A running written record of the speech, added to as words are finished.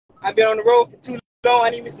I've been on the road for too long.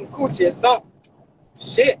 I need me some coochie or something.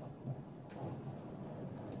 Shit.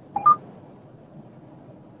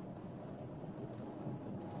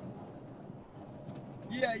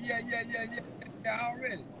 Yeah,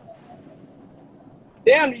 already.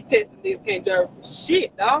 Damn, these Texas niggas can't drive for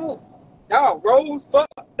shit, dog. Dog, roads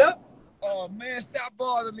fucked up. Oh, man, stop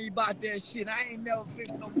bothering me about that shit. I ain't never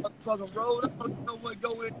fixed no motherfucking road. I don't know what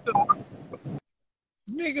go into.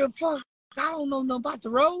 Nigga, fuck. I don't know nothing about the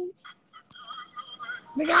roads.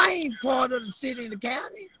 Nigga, I ain't part of the city and the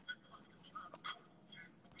county.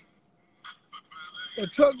 The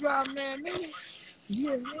truck driving there, nigga.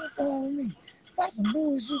 Yeah, on me. That's some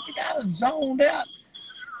bullshit. I done zoned out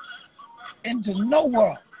into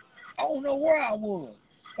nowhere. I don't know where I was.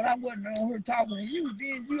 But I wasn't on here talking to you.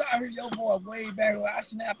 Then you, I heard your voice way back where I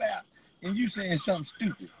snap out and you saying something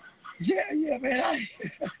stupid. Yeah, man.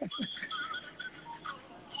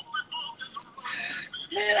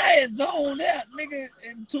 Man, I had zoned out, nigga,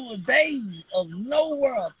 into a daze of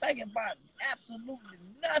nowhere, thinking about absolutely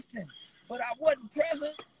nothing. But I wasn't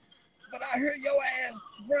present, but I heard your ass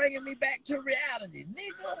bringing me back to reality.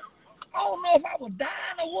 Nigga, I don't know if I was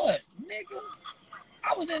dying or what, nigga.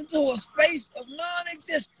 I was into a space of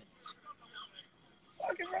non-existence.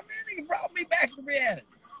 Fucking that nigga brought me back to reality.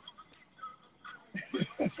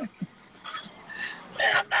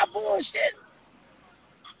 Man, I'm not bullshitting.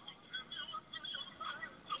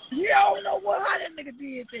 Yeah, I don't know how that nigga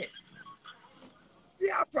did that.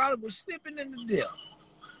 Yeah, I probably was slipping in the dip.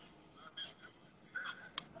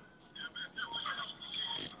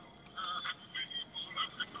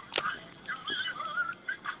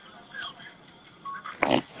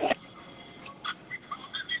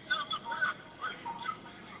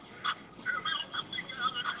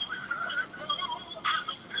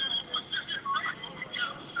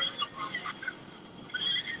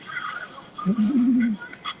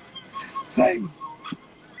 Say.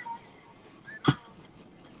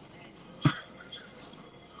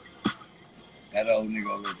 That old nigga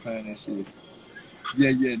over there playing that shit. Yeah,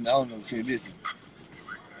 I don't know. Say, listen.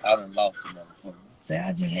 I done lost the motherfucker. Say,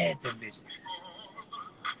 I just had that bitch.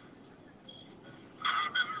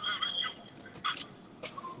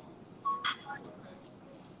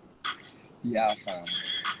 Yeah, I found it.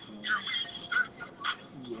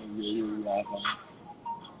 Yeah, I found it.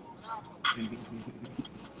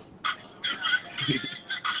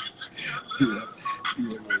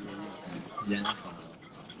 Yeah, I found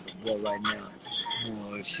it. Boy, right now,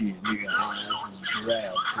 boy, shit, nigga, high as a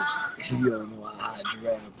giraffe pussy. You don't know how high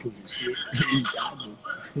giraffe pussy shit. I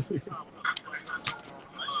do.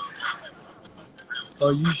 Oh,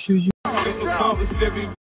 you shoot you.